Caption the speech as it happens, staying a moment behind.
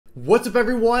What's up,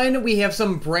 everyone? We have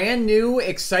some brand new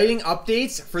exciting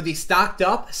updates for the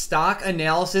StockedUp stock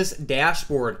analysis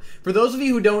dashboard. For those of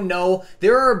you who don't know,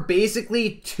 there are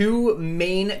basically two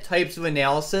main types of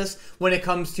analysis when it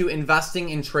comes to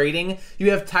investing and trading.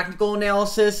 You have technical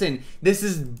analysis, and this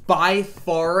is by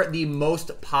far the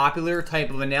most popular type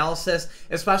of analysis,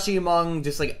 especially among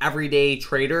just like everyday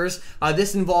traders.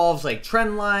 This involves like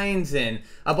trend lines and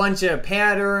a bunch of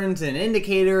patterns and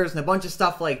indicators and a bunch of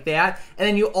stuff like that. And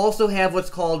then you also have what's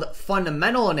called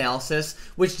fundamental analysis,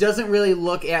 which doesn't really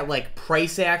look at like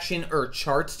price action or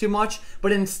charts too much,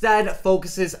 but instead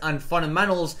focuses on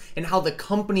fundamentals and how the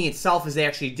company itself is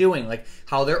actually doing, like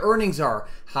how their earnings are,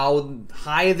 how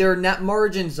high their net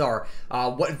margins are,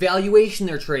 what valuation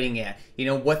they're trading at,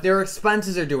 what their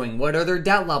expenses are doing, what are their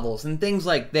debt levels, and things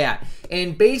like that.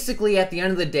 And basically, at the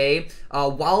end of the day,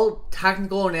 while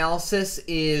technical analysis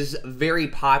is very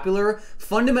popular,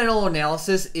 fundamental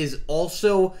analysis is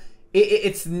also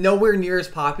it's nowhere near as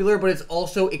popular, but it's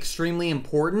also extremely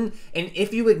important. And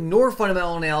if you ignore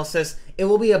fundamental analysis, it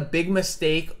will be a big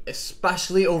mistake,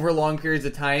 especially over long periods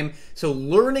of time. So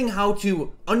learning how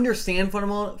to understand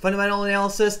fundamental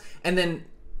analysis and then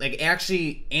like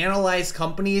actually analyze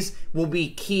companies will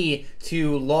be key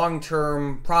to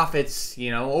long-term profits,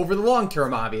 over the long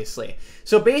term, obviously.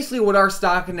 So basically what our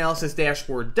stock analysis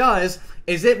dashboard does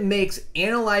is it makes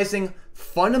analyzing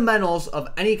fundamentals of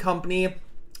any company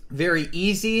very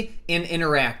easy and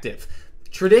interactive.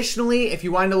 Traditionally, if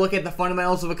you wanted to look at the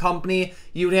fundamentals of a company,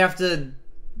 you would have to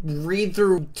read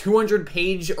through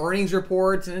 200-page earnings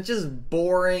reports, and it's just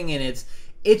boring, and it's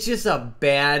just a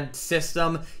bad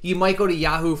system. You might go to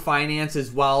Yahoo Finance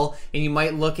as well, and you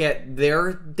might look at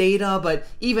their data, but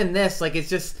even this, like,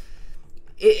 it's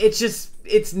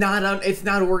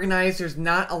not organized. There's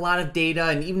not a lot of data,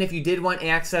 and even if you did want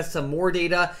access to more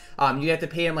data, you'd have to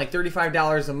pay them like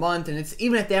 $35 a month, and it's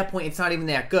even at that point, it's not even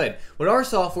that good. What our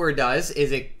software does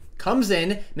is it comes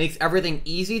in, makes everything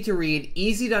easy to read,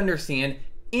 easy to understand,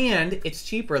 and it's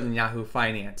cheaper than Yahoo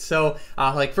Finance. So,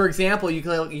 like for example, you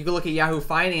could look at Yahoo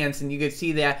Finance and you could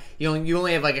see that you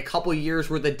only have like a couple years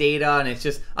worth of data, and it's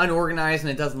just unorganized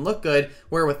and it doesn't look good.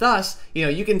 Where with us,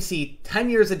 you can see 10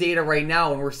 years of data right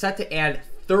now, and we're set to add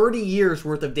 30 years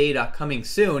worth of data coming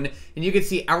soon, and you can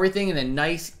see everything in a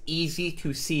nice, easy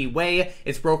to see way.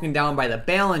 It's broken down by the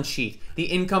balance sheet, the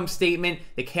income statement,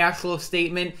 the cash flow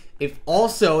statement. If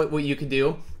also what you could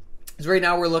do is right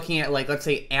now we're looking at, like, let's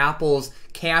say Apple's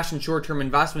cash and short-term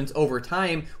investments over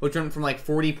time, which went from like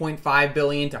 $40.5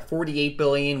 billion to $48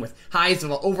 billion with highs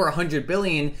of over $100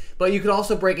 billion. But you could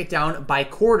also break it down by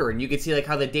quarter, and you can see like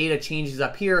how the data changes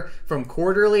up here from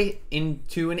quarterly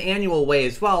into an annual way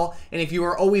as well. And if you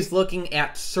are always looking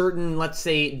at certain, let's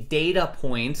say, data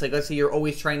points, like let's say you're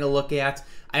always trying to look at,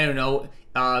 I don't know,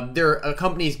 a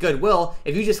company's goodwill,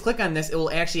 if you just click on this, it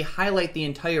will actually highlight the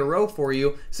entire row for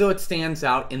you so it stands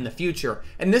out in the future.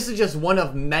 And this is just one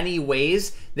of many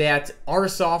ways that our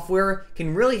software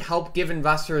can really help give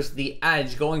investors the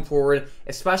edge going forward,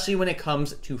 especially when it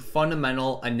comes to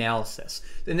fundamental analysis.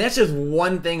 And that's just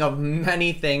one thing of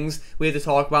many things we have to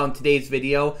talk about in today's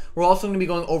video. We're also going to be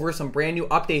going over some brand new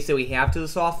updates that we have to the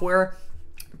software.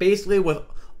 Basically, with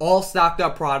all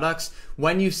StockedUp products,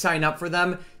 when you sign up for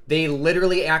them, they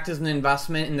literally act as an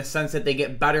investment in the sense that they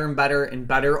get better and better and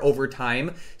better over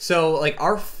time. So like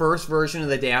our first version of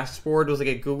the dashboard was like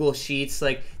a Google Sheets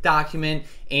like document,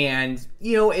 and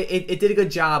it did a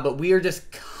good job, but we are just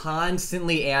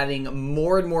constantly adding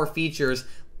more and more features.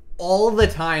 All the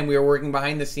time we are working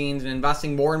behind the scenes and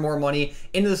investing more and more money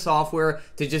into the software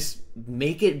to just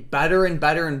make it better and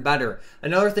better and better.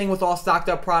 Another thing with all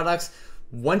StockedUp products,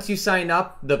 once you sign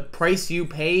up, the price you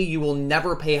pay, you will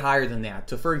never pay higher than that.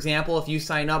 So for example, if you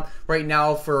sign up right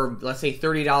now for, let's say,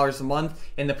 $30 a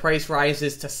month and the price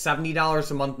rises to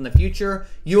 $70 a month in the future,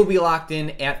 you'll be locked in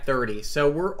at $30. So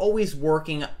we're always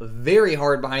working very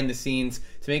hard behind the scenes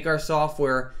to make our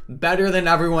software better than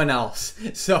everyone else.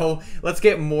 So let's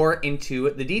get more into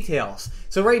the details.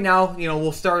 So right now,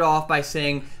 we'll start off by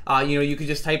saying, you could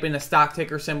just type in a stock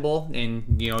ticker symbol and,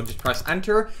 just press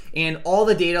enter, and all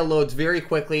the data loads very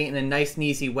quickly in a nice and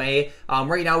easy way.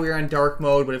 Right now we're in dark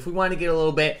mode, but if we want to get a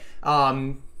little bit,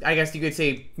 I guess you could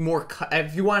say more,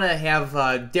 if you want to have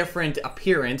a different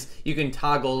appearance, you can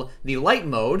toggle the light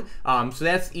mode. So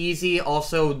that's easy.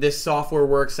 Also, this software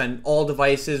works on all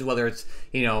devices, whether it's,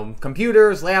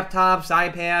 computers, laptops,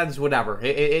 iPads, whatever.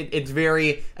 It's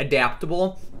very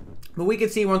adaptable. But we can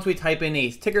see once we type in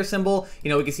a ticker symbol, we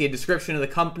can see a description of the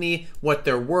company, what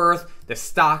they're worth, the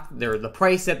stock, the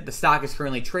price that the stock is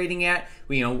currently trading at,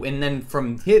 and then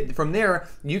from there,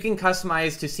 you can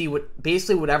customize to see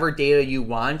basically whatever data you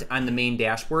want on the main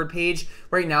dashboard page.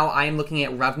 Right now, I am looking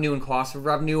at revenue and cost of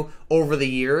revenue over the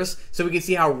years. So we can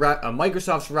see how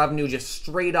Microsoft's revenue just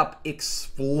straight up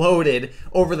exploded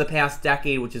over the past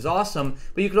decade, which is awesome.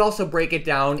 But you could also break it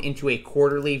down into a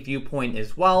quarterly viewpoint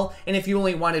as well. And if you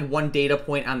only wanted one data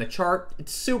point on the chart,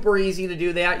 it's super easy to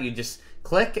do that. You just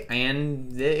click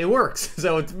and it works.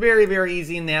 So it's very, very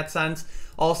easy in that sense.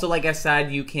 Also, like I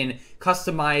said, you can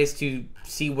customize to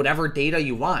see whatever data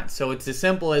you want. So it's as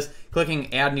simple as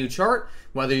clicking add new chart.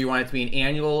 Whether you want it to be an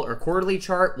annual or quarterly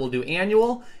chart, we'll do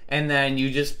annual, and then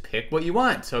you just pick what you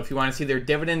want. So if you want to see their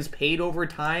dividends paid over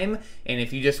time, and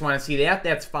if you just want to see that,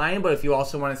 that's fine. But if you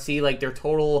also want to see like their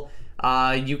total,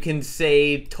 you can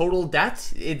say total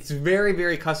debt. It's very,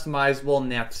 very customizable in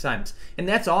that sense. And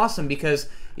that's awesome because,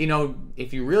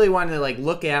 if you really want to like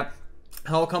look at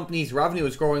how a company's revenue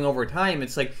is growing over time,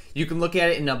 it's like you can look at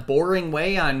it in a boring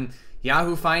way on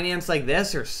Yahoo Finance like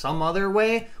this or some other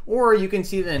way, or you can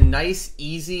see it in a nice,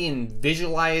 easy, and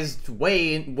visualized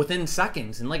way within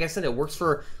seconds. And like I said, it works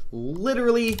for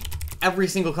literally every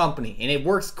single company, and it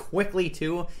works quickly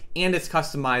too, and it's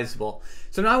customizable.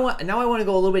 So now I want to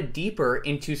go a little bit deeper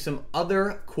into some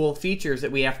other cool features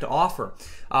that we have to offer.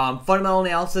 Fundamental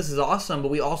analysis is awesome, but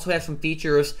we also have some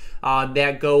features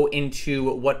that go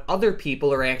into what other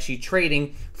people are actually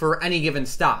trading for any given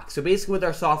stock. So basically with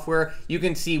our software, you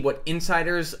can see what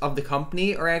insiders of the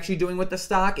company are actually doing with the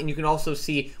stock, and you can also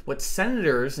see what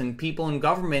senators and people in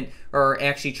government are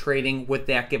actually trading with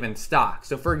that given stock.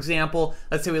 So for example,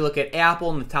 let's say we look at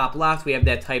Apple in the top left, we have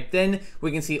that typed in.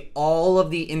 We can see all of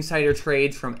the insider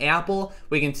trades from Apple.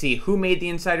 We can see who made the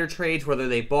insider trades, whether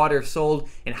they bought or sold,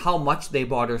 and how much they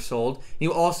bought or sold.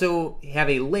 You also have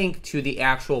a link to the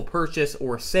actual purchase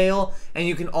or sale, and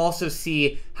you can also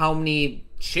see how many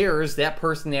shares that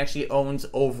person actually owns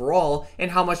overall and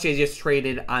how much they just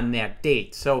traded on that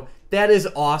date. So that is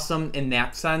awesome in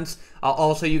that sense.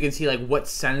 Also, you can see like what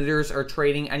senators are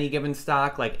trading any given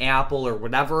stock, like Apple or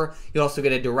whatever. You also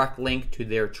get a direct link to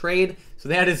their trade. So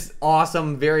that is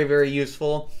awesome, very, very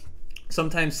useful.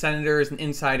 Sometimes senators and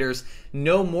insiders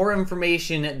know more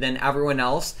information than everyone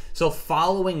else, so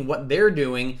following what they're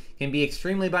doing can be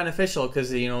extremely beneficial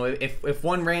because, if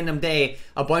one random day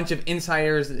a bunch of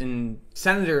insiders and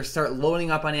senators start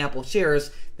loading up on Apple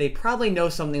shares, they probably know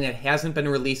something that hasn't been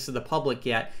released to the public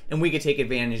yet, and we could take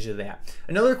advantage of that.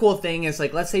 Another cool thing is,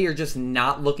 like, let's say you're just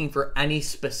not looking for any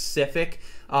specific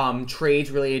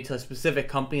trades related to a specific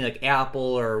company like Apple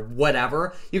or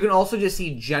whatever. You can also just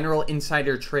see general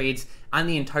insider trades on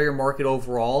the entire market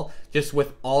overall, just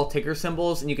with all ticker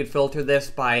symbols, and you could filter this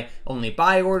by only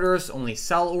buy orders, only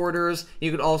sell orders.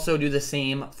 You could also do the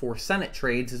same for Senate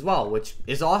trades as well, which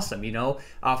is awesome.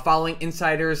 Following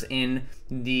insiders and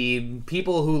the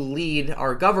people who lead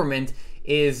our government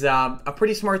is a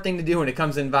pretty smart thing to do when it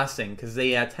comes to investing, because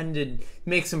they tend to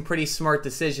make some pretty smart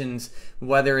decisions,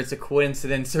 whether it's a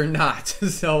coincidence or not.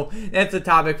 So that's a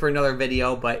topic for another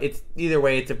video, but either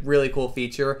way, it's a really cool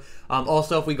feature.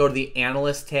 Also, if we go to the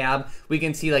analyst tab, we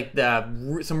can see like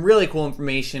some really cool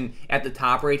information at the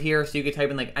top right here. So you could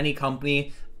type in like any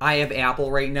company. I have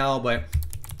Apple right now, but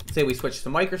say we switch to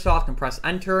Microsoft and press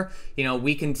enter,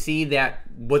 we can see that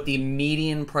what the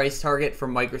median price target for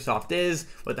Microsoft is,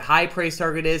 what the high price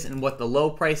target is, and what the low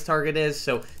price target is.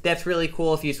 So that's really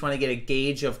cool if you just want to get a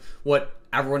gauge of what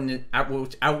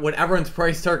everyone's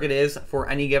price target is for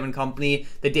any given company.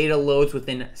 The data loads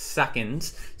within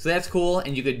seconds. So that's cool,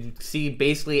 and you could see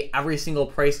basically every single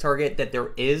price target that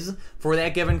there is for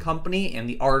that given company and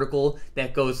the article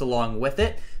that goes along with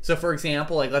it. So for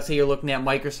example, like let's say you're looking at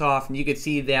Microsoft, and you could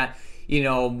see that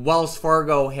Wells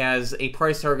Fargo has a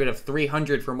price target of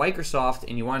 300 for Microsoft,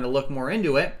 and you want to look more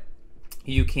into it,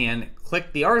 you can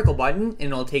click the article button and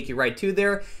it'll take you right to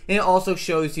there. And it also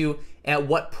shows you at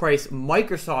what price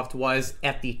Microsoft was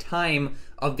at the time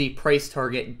of the price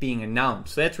target being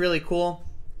announced. So that's really cool.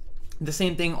 The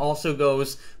same thing also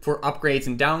goes for upgrades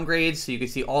and downgrades, so you can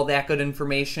see all that good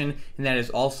information, and that is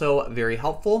also very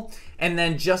helpful. And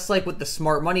then just like with the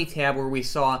Smart Money tab where we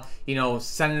saw,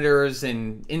 senators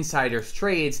and insiders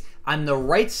trades, on the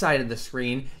right side of the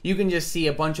screen, you can just see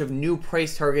a bunch of new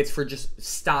price targets for just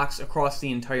stocks across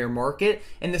the entire market,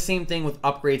 and the same thing with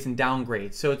upgrades and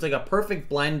downgrades. So it's like a perfect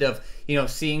blend of,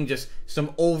 seeing just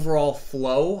some overall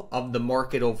flow of the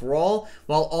market overall,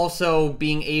 while also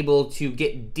being able to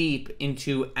get deep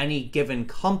into any given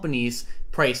company's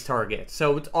price target.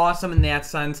 So it's awesome in that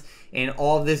sense, and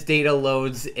all of this data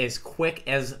loads as quick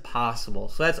as possible.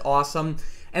 So that's awesome.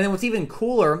 And then what's even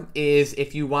cooler is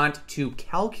if you want to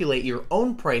calculate your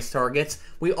own price targets,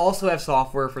 we also have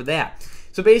software for that.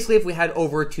 So basically, if we head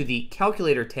over to the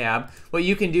calculator tab, what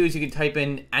you can do is you can type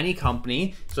in any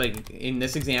company. So like in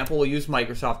this example, we'll use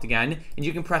Microsoft again, and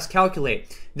you can press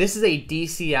calculate. This is a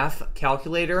DCF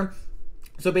calculator.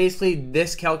 So basically,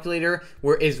 this calculator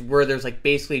is where there's like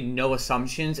basically no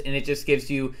assumptions, and it just gives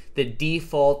you the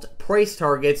default price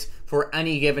targets for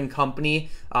any given company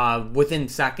within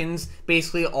seconds.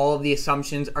 Basically, all of the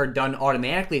assumptions are done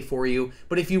automatically for you.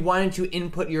 But if you wanted to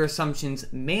input your assumptions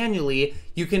manually,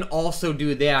 you can also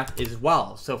do that as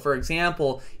well. So for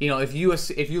example, if you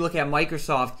look at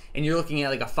Microsoft and you're looking at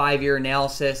like a 5-year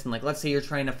analysis, and like let's say you're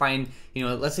trying to find,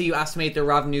 let's say you estimate their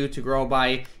revenue to grow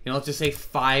by, let's just say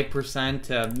 5%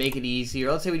 to make it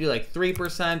easier. Let's say we do like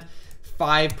 3%.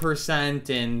 5%,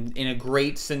 and in a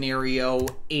great scenario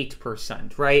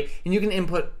 8%, right? And you can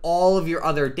input all of your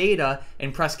other data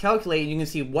and press calculate, and you can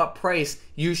see what price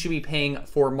you should be paying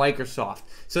for Microsoft.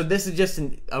 So this is just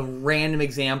a random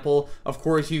example. Of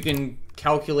course, you can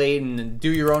calculate and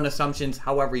do your own assumptions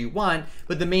however you want,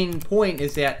 but the main point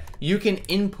is that you can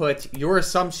input your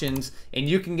assumptions and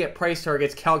you can get price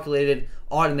targets calculated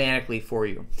automatically for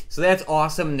you. So that's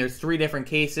awesome. And there's 3 different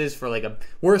cases for like a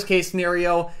worst case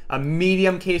scenario, a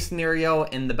medium case scenario,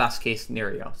 and the best case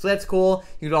scenario. So that's cool.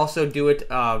 You could also do it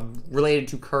related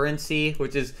to currency,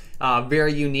 which is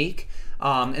very unique.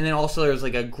 And then also there's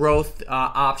like a growth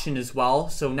option as well.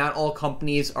 So not all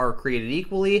companies are created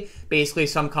equally. Basically,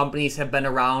 some companies have been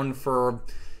around for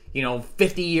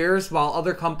 50 years, while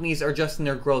other companies are just in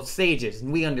their growth stages,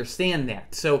 and we understand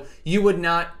that. So you would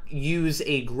not use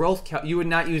a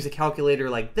calculator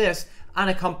like this on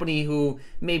a company who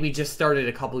maybe just started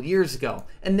a couple years ago.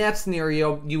 In that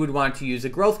scenario, you would want to use a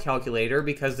growth calculator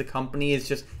because the company is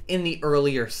just in the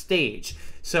earlier stage.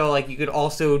 So like you could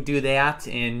also do that,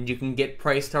 and you can get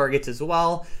price targets as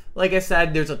well. Like I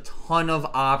said, there's a ton of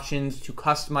options to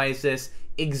customize this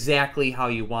exactly how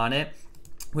you want it.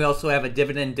 We also have a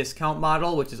dividend discount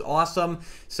model, which is awesome.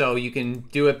 So you can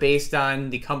do it based on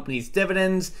the company's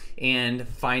dividends and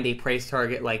find a price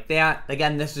target like that.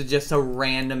 Again, this is just a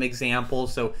random example,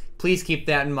 so please keep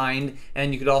that in mind.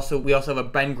 And we also have a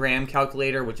Ben Graham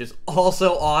calculator, which is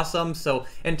also awesome. So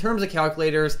in terms of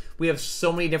calculators, we have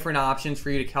so many different options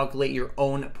for you to calculate your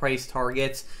own price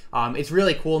targets. It's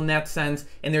really cool in that sense,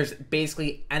 and there's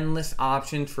basically endless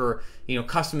options for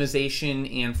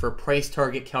customization and for price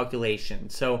target calculation.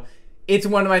 So it's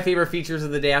one of my favorite features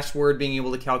of the dashboard, being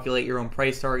able to calculate your own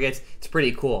price targets. It's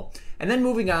pretty cool. And then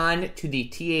moving on to the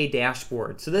TA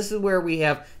dashboard. So this is where we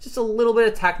have just a little bit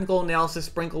of technical analysis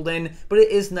sprinkled in, but it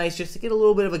is nice just to get a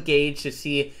little bit of a gauge to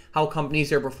see how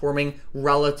companies are performing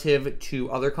relative to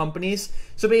other companies.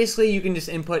 So basically, you can just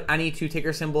input any 2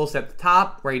 ticker symbols at the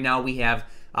top. Right now we have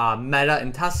Meta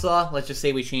and Tesla. Let's just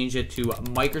say we change it to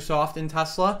Microsoft and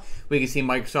Tesla. We can see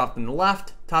Microsoft on the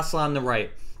left, Tesla on the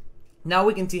right. Now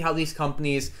we can see how these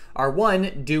companies are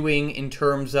doing in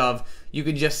terms of, you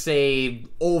could just say,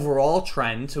 overall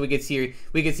trend. So we could see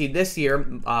this year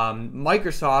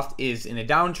Microsoft is in a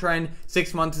downtrend,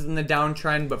 6 months is in the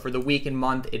downtrend, but for the week and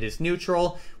month it is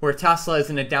neutral, where Tesla is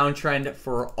in a downtrend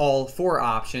for all 4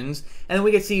 options. And then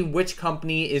we can see which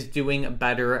company is doing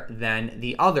better than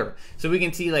the other. So we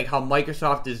can see like how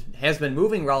Microsoft has been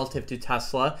moving relative to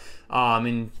Tesla.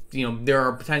 And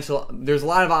there's a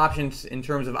lot of options in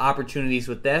terms of opportunities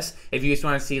with this, if you just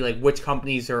want to see like which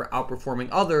companies are outperforming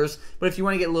others. But if you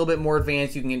want to get a little bit more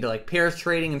advanced, you can get into like pairs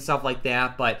trading and stuff like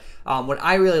that. But what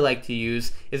I really like to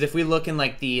use is, if we look in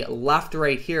like the left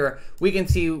right here, we can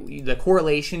see the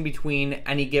correlation between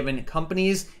any given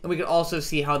companies, and we can also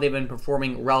see how they've been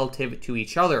performing relative to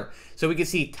each other. So we can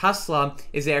see Tesla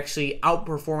is actually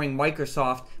outperforming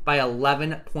Microsoft by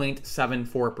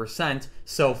 11.74%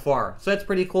 so far. So that's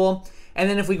pretty cool. And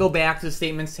then if we go back to the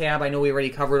statements tab, I know we already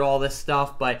covered all this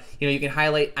stuff, but you can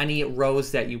highlight any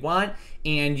rows that you want,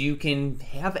 and you can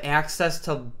have access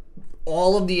to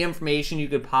all of the information you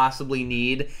could possibly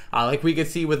need. Like we could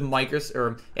see with Microsoft,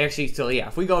 or actually, so yeah,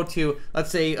 if we go to,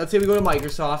 let's say we go to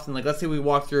Microsoft, and like let's say we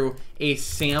walk through a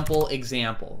sample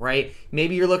example, right?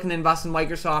 Maybe you're looking to invest in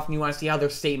Microsoft and you want to see how their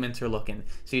statements are looking.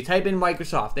 So you type in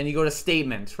Microsoft, then you go to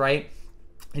statements, right?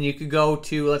 And you could go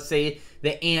to, let's say,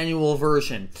 the annual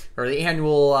version, or the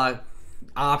annual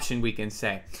option, we can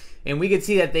say. And we can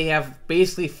see that they have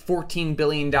basically $14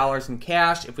 billion in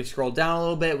cash. If we scroll down a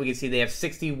little bit, we can see they have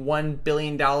 $61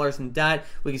 billion in debt.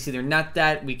 We can see their net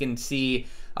debt. We can see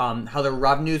how their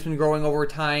revenue's been growing over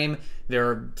time,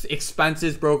 their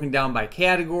expenses broken down by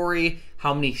category,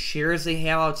 how many shares they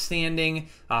have outstanding,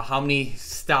 how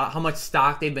much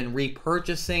stock they've been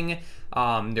repurchasing,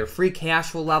 their free cash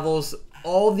flow levels.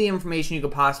 All of the information you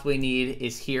could possibly need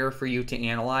is here for you to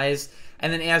analyze.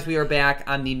 And then as we are back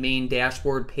on the main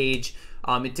dashboard page,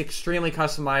 it's extremely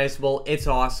customizable. It's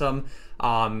awesome.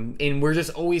 And we're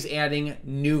just always adding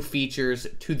new features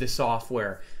to the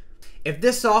software. If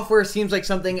this software seems like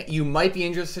something you might be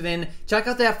interested in, check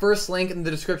out that first link in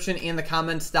the description and the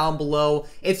comments down below.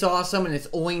 It's awesome, and it's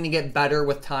only going to get better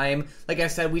with time. Like I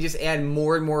said, we just add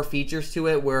more and more features to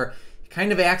it where it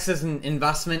kind of acts as an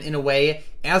investment in a way.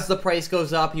 As the price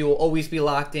goes up, you will always be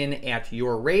locked in at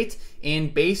your rate,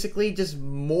 and basically just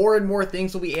more and more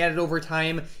things will be added over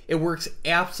time. It works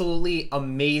absolutely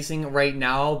amazing right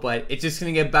now, but it's just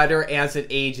going to get better as it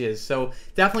ages. So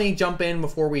definitely jump in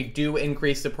before we do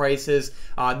increase the prices.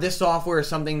 This software is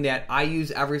something that I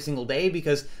use every single day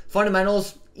because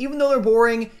fundamentals, even though they're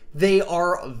boring, they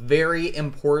are very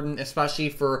important, especially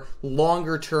for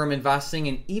longer term investing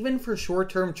and even for short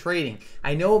term trading.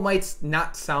 I know it might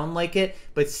not sound like it,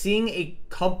 but seeing a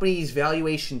company's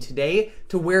valuation today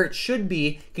to where it should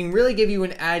be can really give you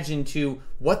an edge into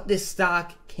what this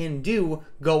stock can do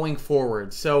going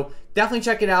forward. So definitely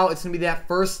check it out. It's going to be that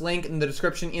first link in the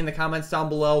description in the comments down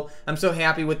below. I'm so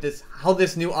happy with this, how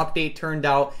this new update turned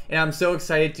out, and I'm so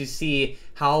excited to see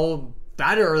how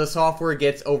better the software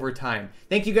gets over time.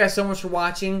 Thank you guys so much for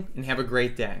watching, and have a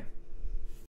great day.